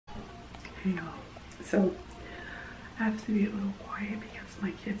Hey y'all, so I have to be a little quiet because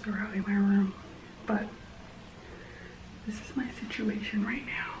my kids are out in my room, but this is my situation right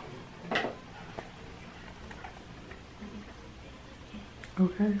now.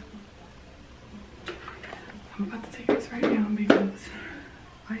 Okay, I'm about to take this right now because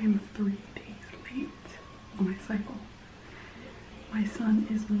I am 3 days late on my cycle. My son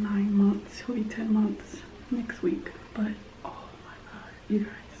is 9 months, he'll be 10 months next week, but oh my god, you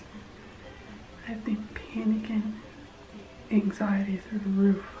guys, I've been panicking, anxiety through the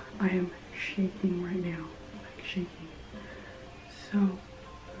roof. I am shaking right now, like shaking. So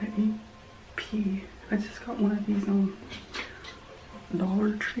let me pee. I just got one of these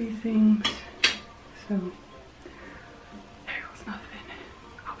Dollar Tree things. So there goes nothing.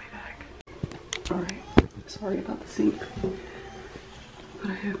 I'll be back. Alright, sorry about the sink, but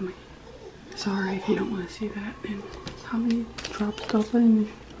I have my, sorry if you don't want to see that. And how many drops got in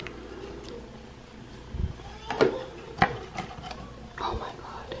there? Oh my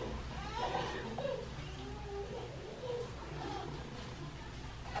god.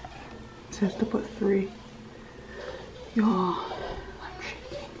 It says to put 3. Y'all, I'm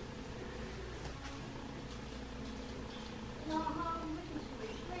shaking.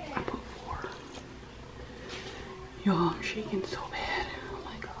 I put 4. Y'all, I'm shaking so bad. Oh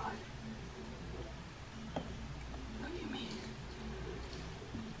my god. Look at me.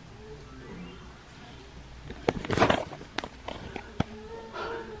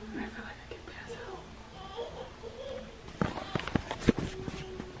 I feel like I can pass out.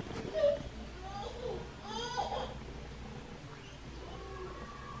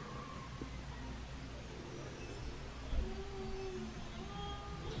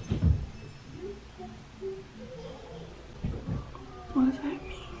 What does that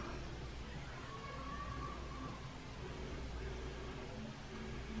mean?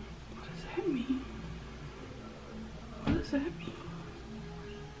 What does that mean? What does that mean?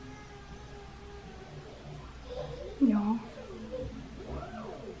 Y'all.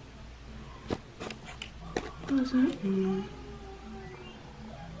 What does that mean?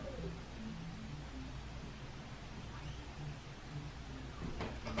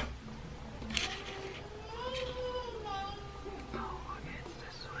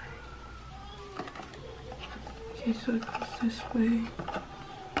 Okay, so it goes this way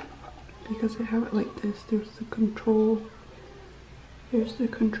because I have it like this. There's the control. Here's the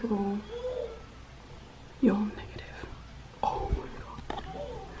control. Y'all, negative. Oh my god.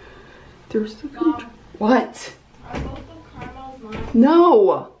 There's the control. What? Are both of Carmel's mine?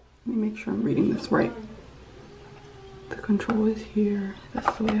 No! Let me make sure I'm reading this right. The control is here.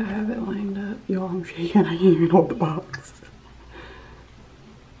 That's the way I have it lined up. Y'all, I'm shaking. I can't even hold the box.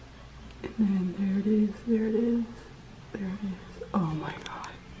 And then there it is, there it is, there it is. Oh my god.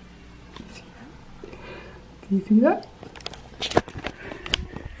 Do you see that? Do you see that?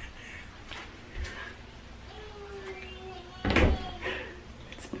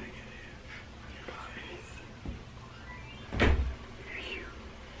 It's negative.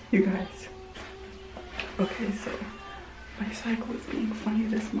 You guys. Okay, so my cycle is being funny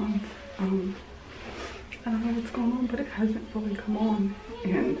this month. I don't know what's going on, but it hasn't really come on.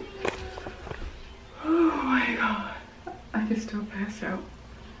 And oh my god, I can still pass out.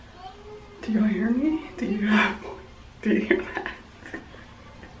 Do y'all hear me? Do you hear that?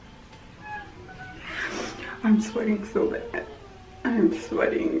 I'm sweating so bad. I'm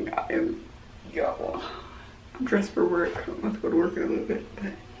sweating. Y'all, I'm dressed for work. I'm about to go to work in a little bit,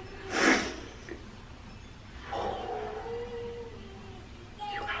 but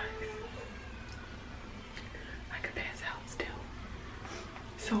you guys, I could pass out still.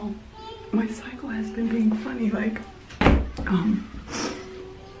 So my cycle has been being funny, like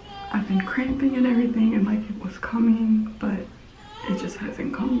I've been cramping and everything, and like it was coming, but it just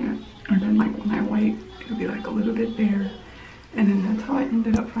hasn't come yet. And then like when I wait, it'll be like a little bit there, and then that's how I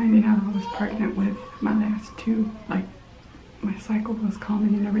ended up finding out I was pregnant with my last 2. Like my cycle was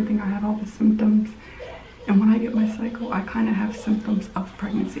coming and everything, I had all the symptoms, and when I get my cycle I kind of have symptoms of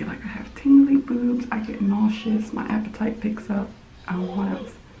pregnancy. Like I have tingly boobs, I get nauseous, my appetite picks up. What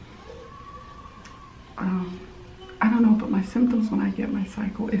else? I don't know, but my symptoms when I get my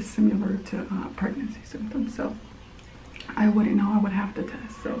cycle is similar to pregnancy symptoms, so I wouldn't know. I would have to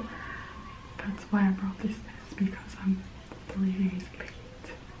test. So that's why I brought this test, because I'm 3 days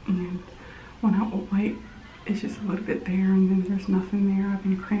late, and when I wait, it's just a little bit there, and then there's nothing there. I've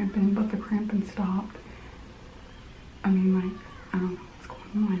been cramping, but the cramping stopped. I mean, like, I don't know what's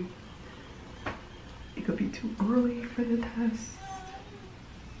going on. It could be too early for the test.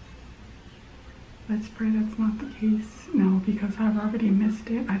 Let's pray that's not the case. No, because I've already missed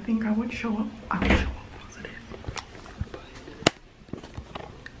it. I think I would show up. I would show up positive.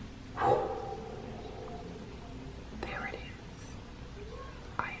 There it is.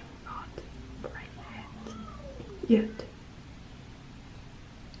 I am not pregnant yet.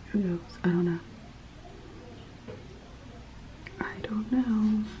 Who knows? I don't know. I don't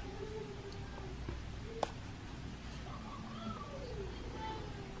know.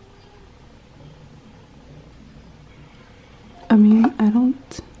 I mean, I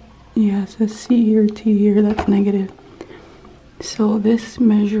don't, yeah, it says C here, T here, that's negative. So this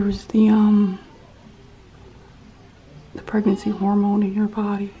measures the pregnancy hormone in your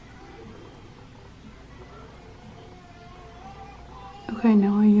body. Okay,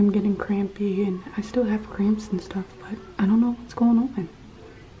 now I am getting crampy and I still have cramps and stuff, but I don't know what's going on.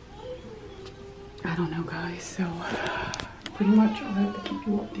 I don't know, guys, so pretty much I'll have to keep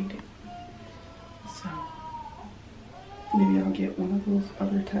you updated. So maybe I'll get one of those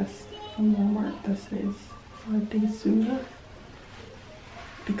other tests from Walmart that says 5 days sooner,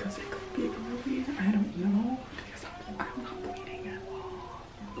 because it could be early. I don't know, because I'm not bleeding at all.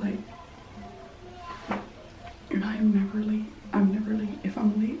 Like, and I am never late. I'm never late. If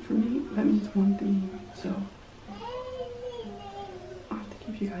I'm late for me, that means one thing. So I'll have to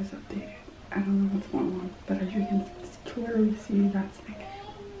keep you guys updated. I don't know what's going on, but as you can clearly see, that's negative.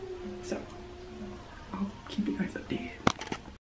 So I'll keep you guys updated.